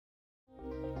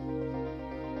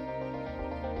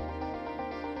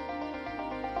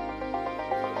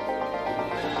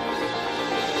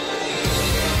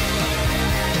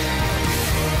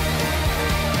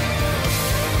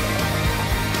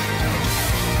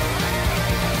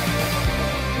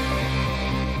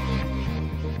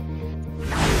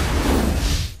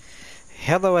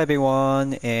Hello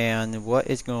everyone, and what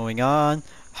is going on?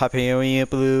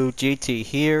 Hyperion-Blue-GT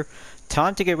here.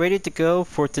 Time to get ready to go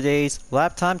for today's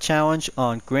lap time challenge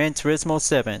on Gran Turismo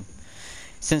 7.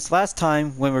 Since last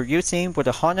time when we were using with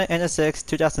the Honda NSX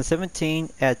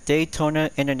 2017 at Daytona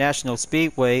International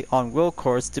Speedway on road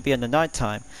course to be in the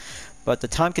nighttime. But the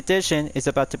time condition is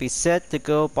about to be set to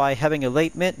go by having a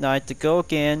late midnight to go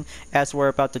again, as we're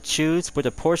about to choose with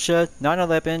a Porsche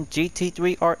 911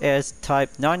 GT3 RS Type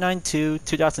 992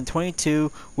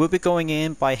 2022. We'll be going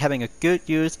in by having a good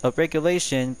use of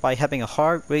regulation by having a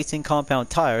hard racing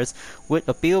compound tires with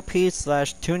a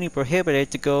BOP/tuning prohibited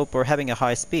to go for having a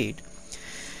high speed.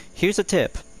 Here's a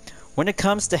tip. When it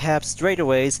comes to have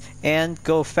straightaways and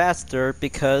go faster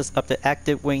because of the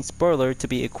active wing spoiler to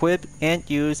be equipped and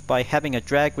used by having a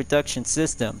drag reduction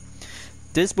system.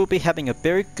 This will be having a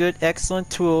very good excellent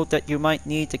tool that you might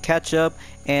need to catch up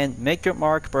and make your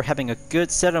mark for having a good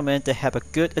settlement to have a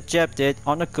good ejected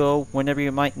on the go whenever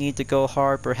you might need to go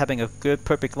hard for having a good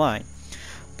perfect line.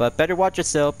 But better watch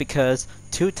yourself because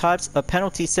two types of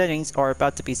penalty settings are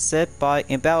about to be set by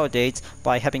invalidates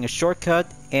by having a shortcut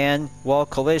and wall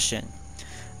collision.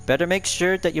 Better make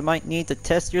sure that you might need to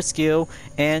test your skill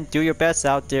and do your best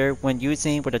out there when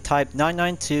using with a Type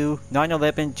 992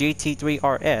 911 GT3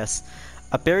 RS.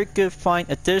 A very good fine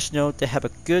additional to have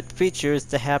a good features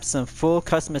to have some full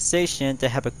customization to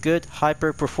have a good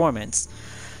hyper performance.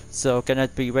 So gonna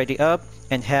be ready up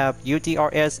and have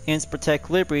UDRS INS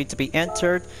Protect livery to be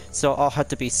entered, so I'll have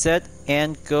to be set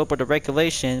and go for the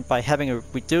regulation by having a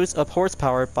reduce of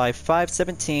horsepower by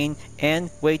 517 and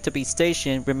weight to be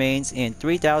stationed remains in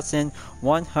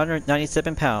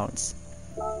 3,197 pounds.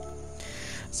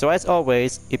 So as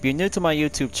always, if you're new to my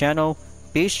YouTube channel,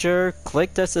 be sure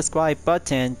click the subscribe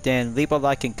button, then leave a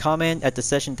like and comment at the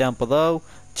section down below.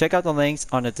 Check out the links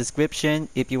on the description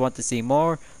if you want to see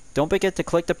more. Don't forget to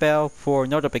click the bell for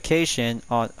notification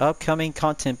on upcoming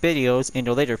content videos in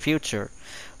the later future.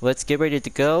 Let's get ready to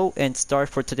go and start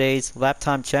for today's lap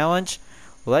time challenge.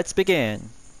 Let's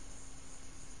begin.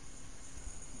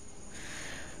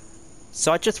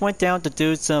 So I just went down to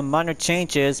do some minor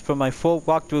changes for my full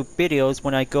walkthrough videos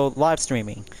when I go live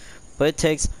streaming. But it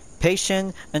takes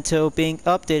patience until being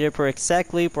updated for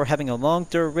exactly for having a long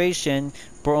duration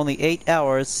for only 8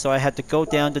 hours, so I had to go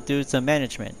down to do some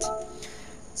management.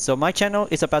 So my channel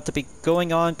is about to be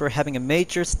going on for having a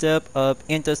major step of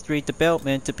industry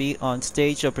development to be on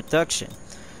stage of production.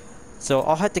 So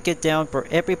I'll have to get down for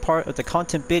every part of the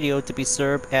content video to be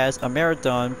served as a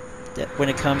marathon when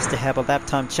it comes to have a lap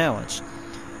time challenge.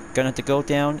 Gonna have to go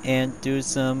down and do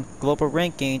some global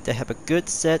ranking to have a good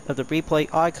set of the replay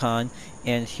icon,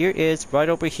 and here is right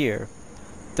over here.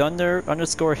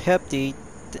 Thunder_Hefty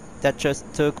that just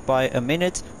took by a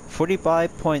minute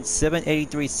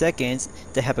 45.783 seconds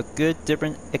to have a good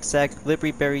different exact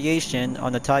livery variation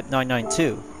on the Type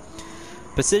 992.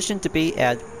 Position to be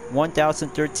at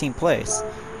 1013 place.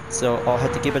 So I'll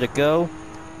have to give it a go.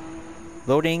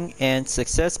 Loading and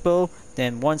successful.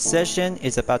 Then one session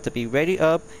is about to be ready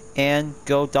up and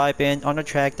go dive in on the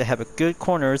track to have a good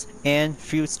corners and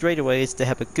few straightaways to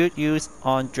have a good use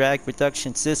on drag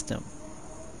reduction system.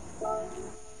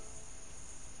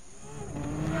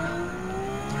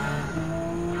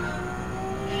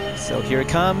 So here it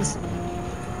comes,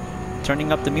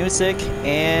 turning up the music,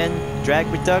 and drag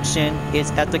reduction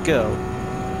is at the go.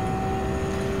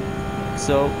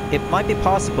 So it might be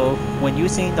possible when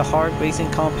using the hard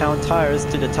racing compound tires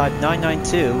to the Type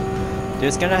 992,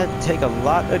 there's gonna take a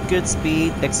lot of good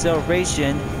speed,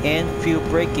 acceleration, and few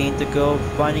braking to go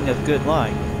finding a good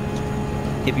line.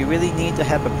 If you really need to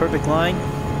have a perfect line,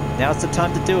 now's the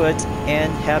time to do it,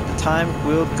 and have the time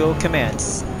will go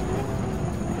commence.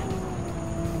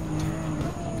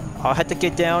 I'll have to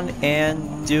get down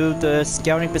and do the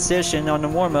scouting position on the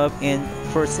warm-up in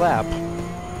first lap.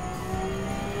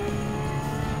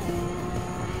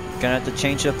 Gonna have to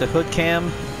change up the hood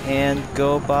cam and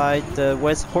go by the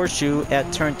West Horseshoe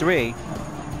at turn 3.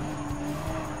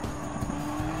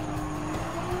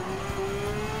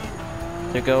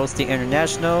 There goes the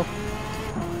International.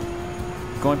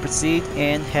 Going to proceed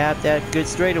and have that good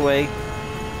straightaway.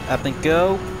 Up and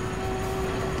go.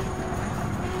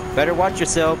 Better watch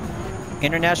yourself.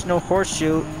 International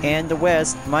Horseshoe and the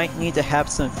West might need to have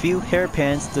some few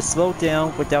hairpins to slow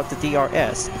down without the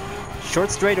DRS.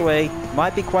 Short straightaway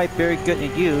might be quite very good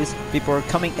in use before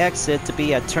coming exit to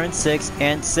be at turn 6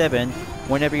 and 7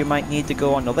 whenever you might need to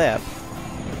go on the left.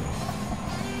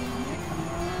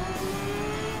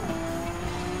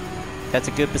 That's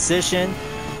a good position.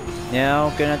 Now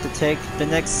gonna have to take the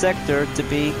next sector to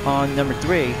be on number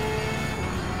 3.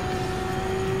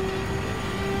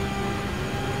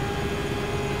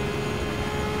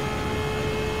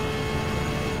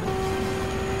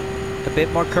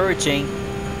 bit more encouraging,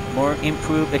 more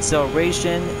improved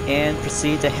acceleration, and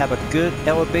proceed to have a good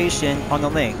elevation on the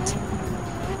linked.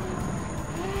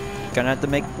 Gonna have to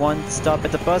make one stop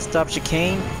at the bus stop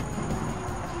chicane.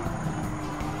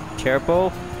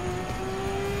 Careful.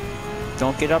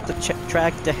 Don't get off the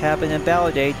track to have an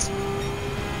invalidate.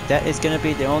 That is going to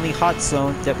be the only hot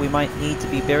zone that we might need to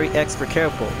be very extra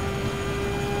careful.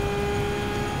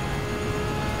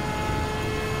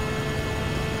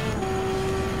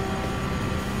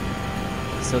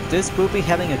 So this will be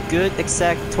having a good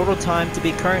exact total time to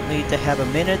be currently to have a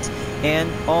minute and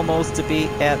almost to be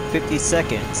at 50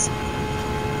 seconds.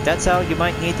 That's how you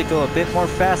might need to go a bit more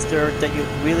faster, that you're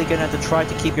really going to have to try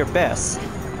to keep your best.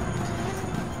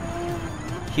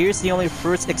 Here's the only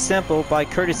first example by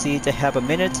courtesy to have a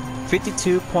minute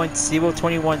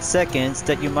 52.021 seconds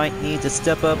that you might need to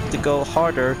step up to go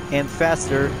harder and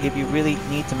faster if you really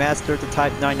need to master the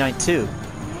Type 992.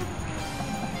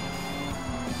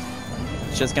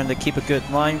 Just going to keep a good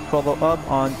line follow up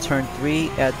on turn 3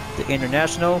 at the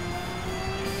International.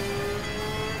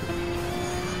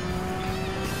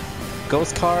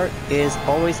 Ghost car is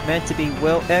always meant to be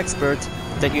well expert,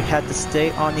 that you have to stay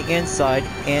on the inside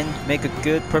and make a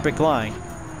good perfect line.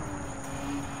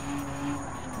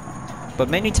 But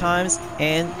many times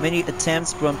and many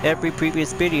attempts from every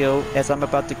previous video as I'm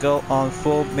about to go on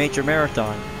full major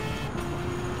marathon.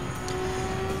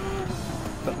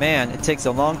 But man, it takes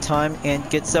a long time and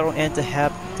get settled in to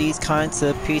have these kinds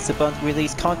of piece of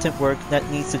unreleased content work that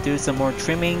needs to do some more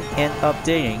trimming and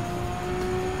updating.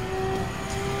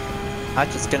 I'm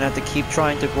just gonna have to keep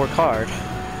trying to work hard.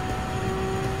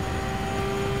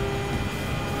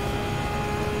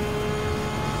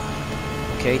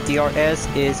 Okay, DRS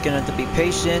is going to be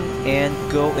patient and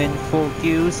go in full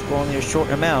use for only a short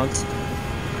amount.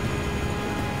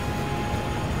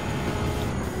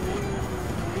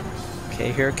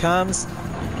 Okay, here it comes.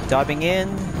 Diving in.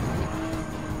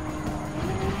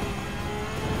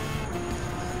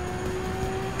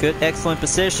 Good, excellent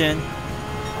position.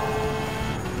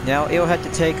 Now it'll have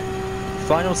to take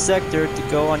final sector to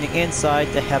go on the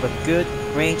inside to have a good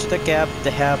range of the gap to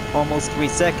have almost 3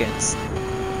 seconds.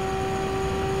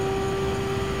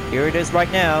 Here it is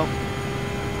right now.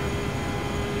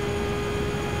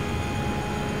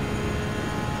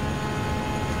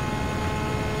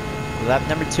 Lap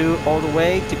number 2 all the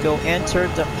way to go enter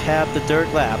to have the dirt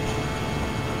lap.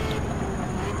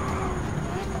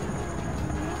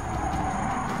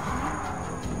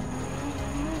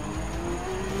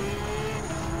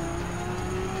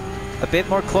 A bit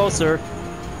more closer,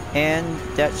 and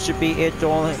that should be it.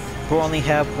 We'll only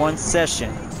have one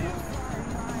session.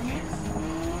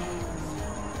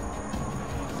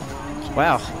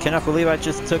 Wow, cannot believe I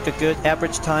just took a good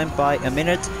average time by a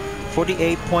minute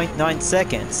 48.9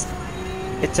 seconds.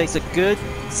 It takes a good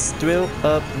thrill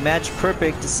of match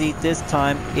perfect to see this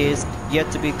time is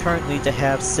yet to be currently to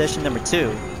have session number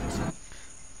 2.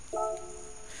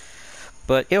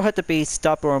 But it'll have to be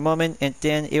stopped for a moment, and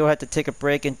then it'll have to take a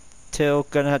break until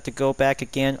gonna have to go back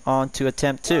again on to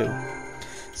attempt 2.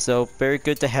 So very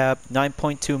good to have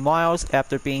 9.2 miles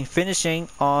after finishing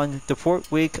on the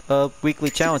 4th week of weekly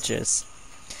challenges.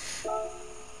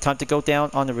 Time to go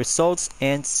down on the results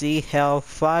and see how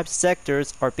 5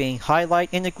 sectors are being highlighted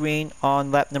in the green on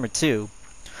lap number 2.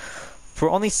 For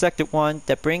only sector 1,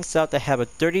 that brings out to have a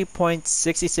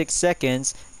 30.66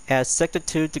 seconds, as sector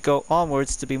 2 to go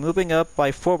onwards to be moving up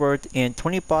by forward in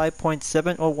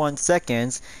 25.701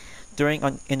 seconds.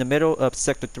 In the middle of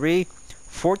sector 3,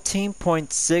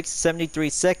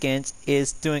 14.673 seconds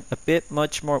is doing a bit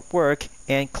much more work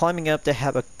and climbing up to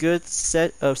have a good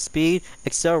set of speed,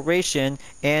 acceleration,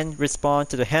 and respond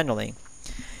to the handling.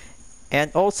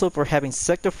 And also for having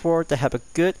sector 4 to have a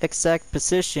good exact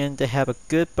position to have a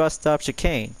good bus stop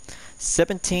chicane,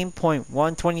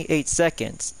 17.128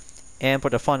 seconds. And for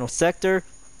the final sector,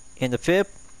 in the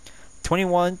 5th,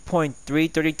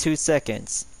 21.332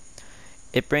 seconds.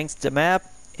 It brings the map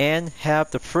and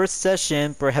have the first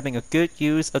session for having a good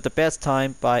use of the best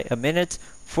time by a minute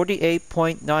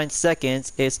 48.9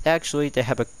 seconds is actually to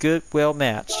have a good well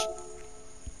match.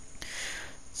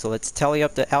 So let's tally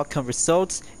up the outcome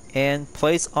results and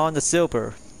place on the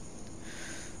silver.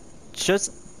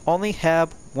 Just only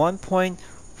have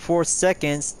 1.4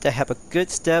 seconds to have a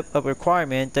good step of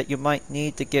requirement that you might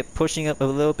need to get pushing up a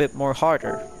little bit more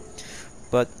harder.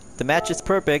 But the match is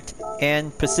perfect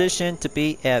and positioned to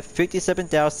be at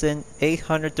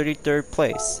 57,833rd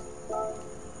place.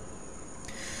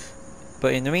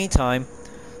 But in the meantime,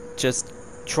 just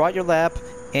try your lap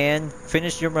and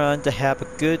finish your run to have a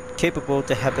good capable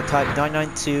to have the Type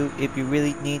 992 if you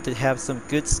really need to have some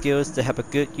good skills to have a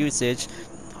good usage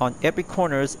on every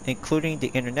corners, including the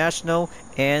International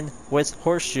and West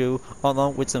Horseshoe,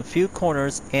 along with some few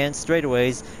corners and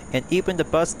straightaways, and even the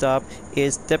bus stop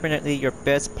is definitely your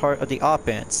best part of the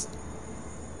offense.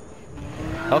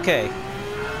 Okay,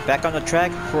 back on the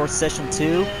track for session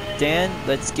 2, then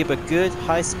let's give a good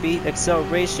high-speed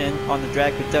acceleration on the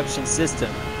drag reduction system.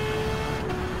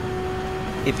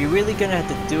 If you're really gonna have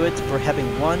to do it for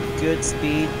having one good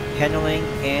speed, handling,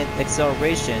 and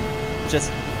acceleration,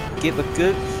 just give a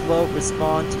good flow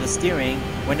response to the steering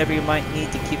whenever you might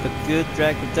need to keep a good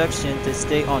drag reduction to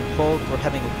stay on hold for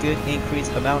having a good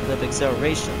increased amount of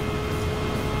acceleration.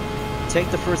 Take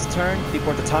the first turn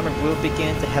before the timer will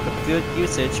begin to have a good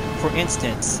usage, for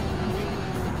instance.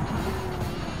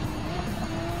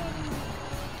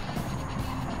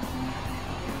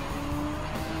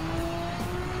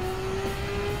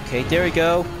 Okay, there we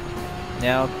go.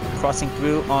 Now crossing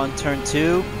through on turn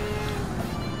 2.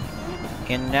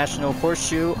 International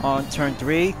Horseshoe on turn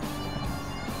 3.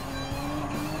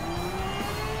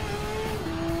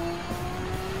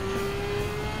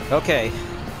 Okay,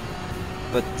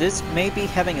 but this may be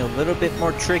having a little bit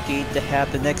more tricky to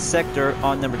have the next sector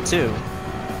on number 2.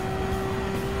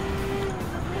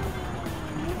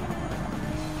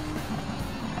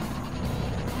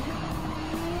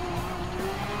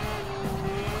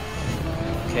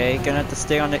 Okay, gonna have to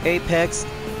stay on the apex.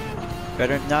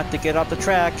 Better not to get off the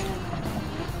track.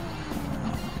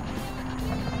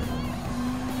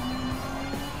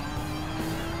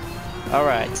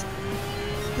 Alright,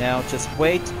 now just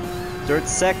wait. Third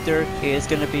sector is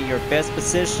going to be your best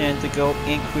position to go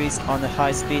increase on the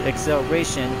high speed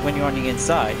acceleration when you're on the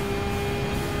inside.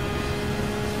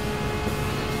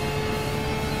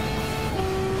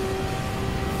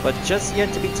 But just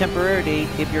yet to be temporary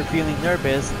if you're feeling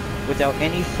nervous without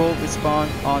any full response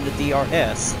on the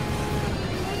DRS.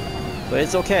 But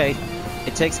it's okay,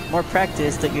 it takes more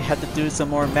practice that you have to do some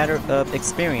more matter of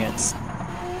experience.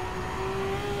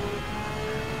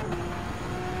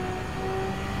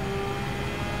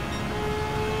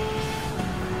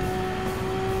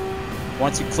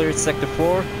 Once you clear Sector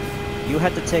 4, you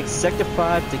have to take Sector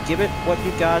 5 to give it what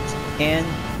you got and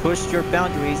push your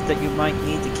boundaries that you might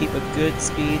need to keep a good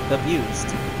speed of use.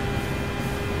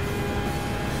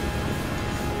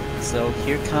 So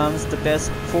here comes the best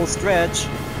full stretch.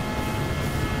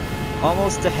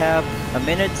 Almost to have a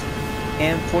minute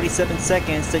and 47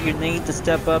 seconds that you need to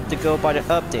step up to go by the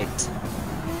update.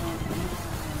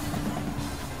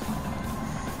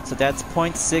 So that's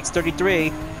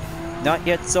 0.633. Not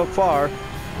yet so far,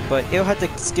 but it'll have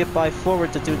to skip by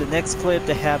forward to do the next clip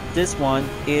to have this one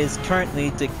is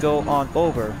currently to go on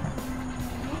over.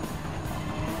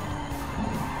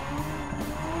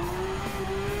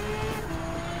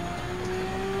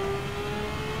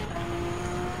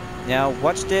 Now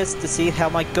watch this to see how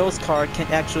my ghost car can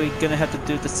actually gonna have to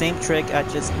do the same trick I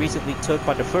just recently took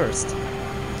by the first.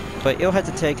 But it'll have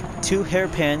to take 2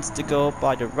 hairpins to go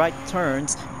by the right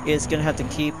turns. It's gonna have to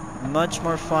keep much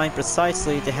more fine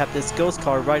precisely to have this ghost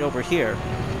car right over here.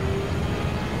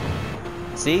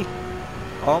 See?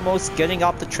 Almost getting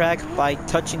off the track by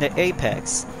touching the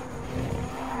apex.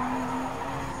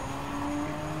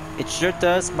 It sure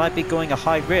does might be going a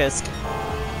high risk.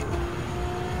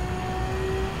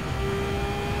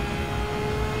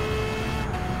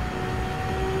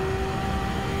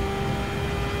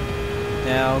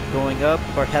 Now going up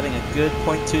or having a good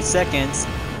 0.2 seconds.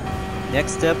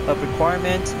 Next step of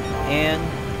requirement, and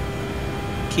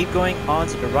keep going on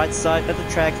to the right side of the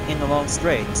track in the long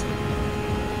straight.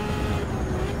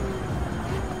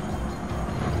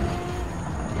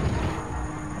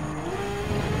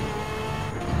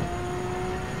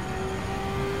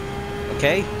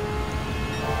 Okay.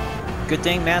 Good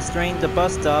thing mastering the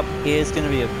bus stop is going to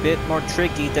be a bit more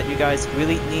tricky, that you guys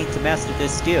really need to master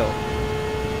this skill.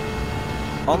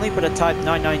 Only for the Type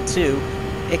 992,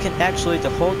 it can actually to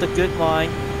hold the good line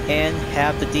and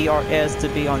have the DRS to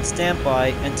be on standby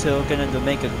until going to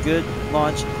make a good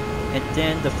launch, and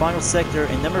then the final sector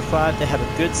in number 5 to have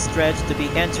a good stretch to be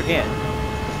entered in.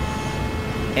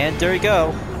 And there you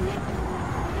go.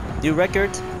 New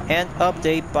record and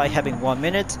update by having 1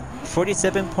 minute,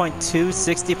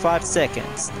 47.265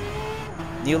 seconds.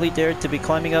 Nearly there to be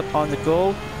climbing up on the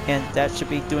goal, and that should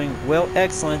be doing well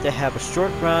excellent to have a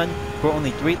short run for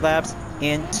only 3 laps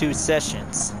in 2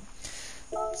 sessions.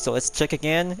 So let's check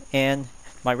again, and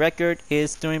my record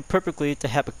is doing perfectly to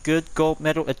have a good gold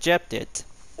medal ejected.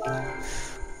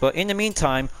 But in the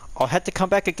meantime, I'll have to come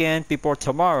back again before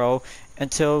tomorrow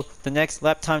until the next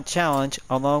lap time challenge,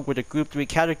 along with a Group 3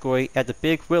 category at the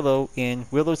Big Willow in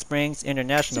Willow Springs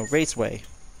International Raceway.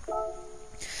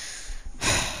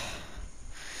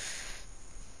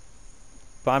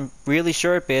 but I'm really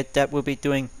sure of it that we'll be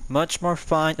doing much more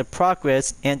fun of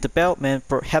progress and development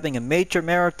for having a major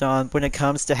marathon when it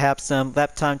comes to have some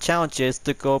lap time challenges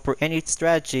to go for any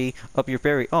strategy of your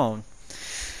very own.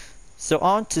 So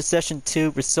on to session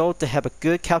 2 result to have a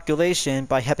good calculation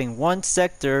by having one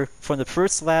sector from the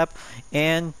first lap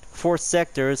and 4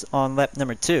 sectors on lap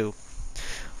number 2.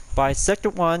 By sector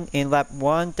 1 in lap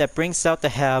 1, that brings out to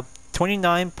have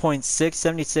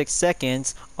 29.676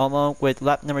 seconds, along with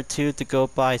lap number 2 to go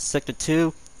by sector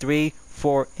 2, 3,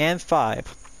 4, and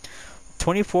 5.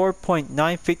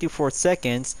 24.954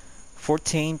 seconds,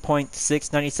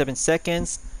 14.697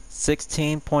 seconds,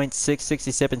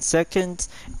 16.667 seconds,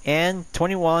 and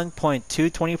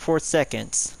 21.224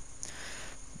 seconds.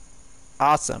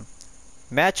 Awesome.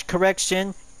 Match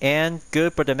correction and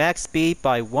good for the max speed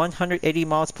by 180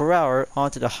 miles per hour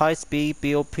onto the high speed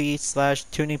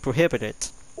BOP/tuning prohibited.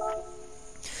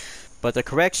 But the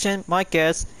correction, my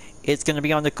guess, is going to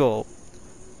be on the goal.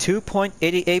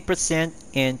 2.88%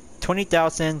 in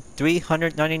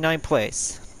 20,399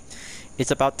 place. It's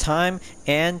about time,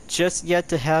 and just yet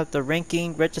to have the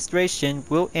ranking registration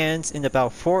will end in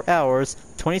about 4 hours,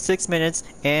 26 minutes,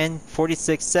 and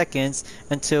 46 seconds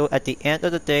until at the end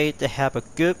of the day to have a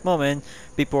good moment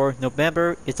before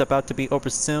November is about to be over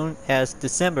soon, as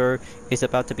December is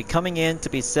about to be coming in to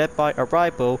be set by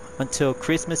arrival until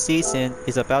Christmas season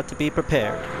is about to be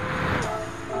prepared.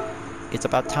 It's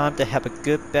about time to have a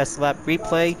good best lap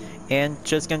replay, and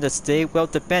just going to stay well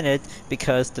defended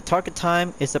because the target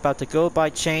time is about to go by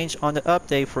change on the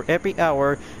update for every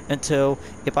hour until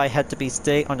if I had to be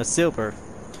stay on the silver.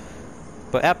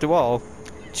 But after all,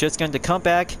 just going to come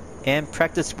back and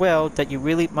practice well that you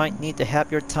really might need to have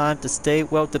your time to stay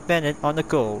well defended on the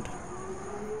gold.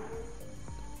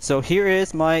 So here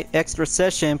is my extra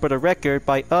session for the record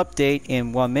by update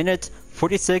in 1 minute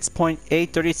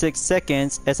 46.836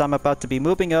 seconds as I'm about to be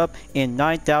moving up in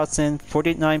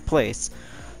 9,049 place.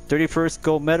 31st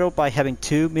gold medal by having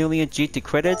 2 million GT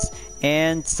credits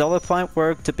and solidifying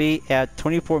work to be at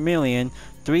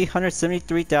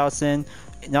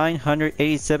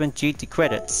 24,373,987 GT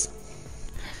credits.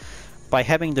 By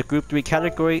having the Group 3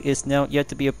 category is now yet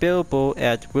to be available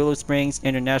at Willow Springs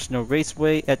International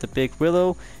Raceway at the Big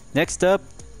Willow. Next up,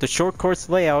 the short course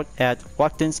layout at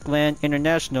Watkins Glen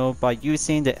International by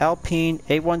using the Alpine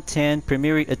A110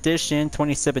 Premier Edition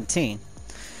 2017.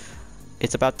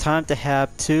 It's about time to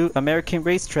have 2 American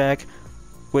racetrack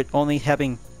with only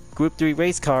having Group 3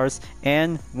 race cars,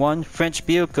 and 1 French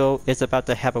vehicle is about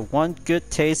to have a one good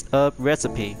taste of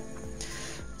recipe.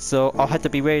 So I'll have to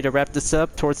be ready to wrap this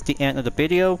up towards the end of the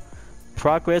video.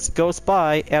 Progress goes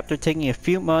by after taking a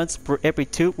few months for every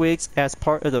 2 weeks as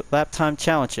part of the lap time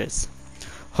challenges.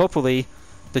 Hopefully,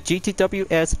 the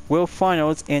GTWS World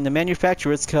Finals and the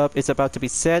Manufacturers Cup is about to be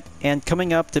set and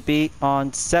coming up to be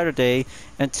on Saturday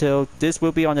until this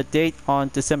will be on the date on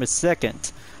December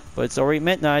 2nd. But it's already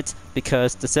midnight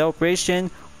because the celebration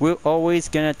we're always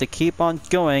gonna have to keep on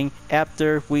going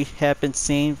after we have been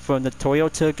seen from the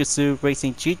Toyota Gazoo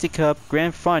Racing GT Cup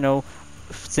Grand Final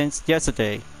since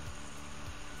yesterday.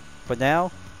 But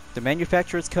now, the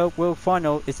Manufacturers Cup World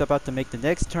Final is about to make the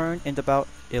next turn in about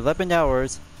 11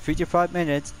 hours, 55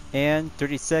 minutes, and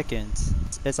 30 seconds,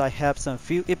 as I have some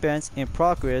few events in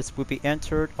progress will be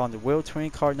entered on the World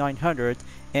Touring Car 900,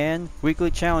 and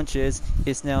weekly challenges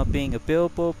is now being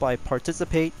available by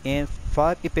participate in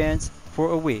 5 events for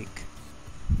a week.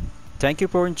 Thank you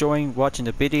for enjoying watching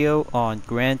the video on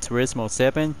Gran Turismo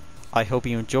 7. I hope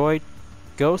you enjoyed.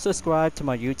 Go subscribe to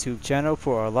my YouTube channel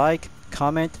for a like,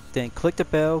 comment, then click the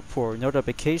bell for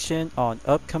notification on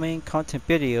upcoming content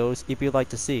videos if you'd like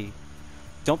to see.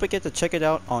 Don't forget to check it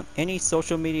out on any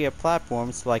social media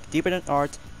platforms like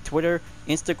DeviantArt, Twitter,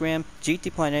 Instagram,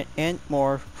 GT Planet, and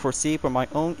more for my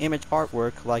own image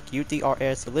artwork like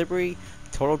UDRS livery,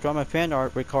 Total Drama fan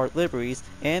art with card liveries,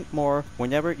 and more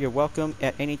whenever you're welcome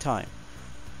at any time.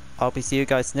 I'll be seeing you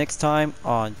guys next time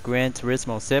on Gran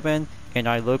Turismo 7, and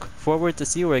I look forward to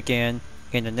see you again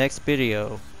in the next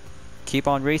video. Keep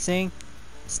on racing,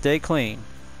 stay clean.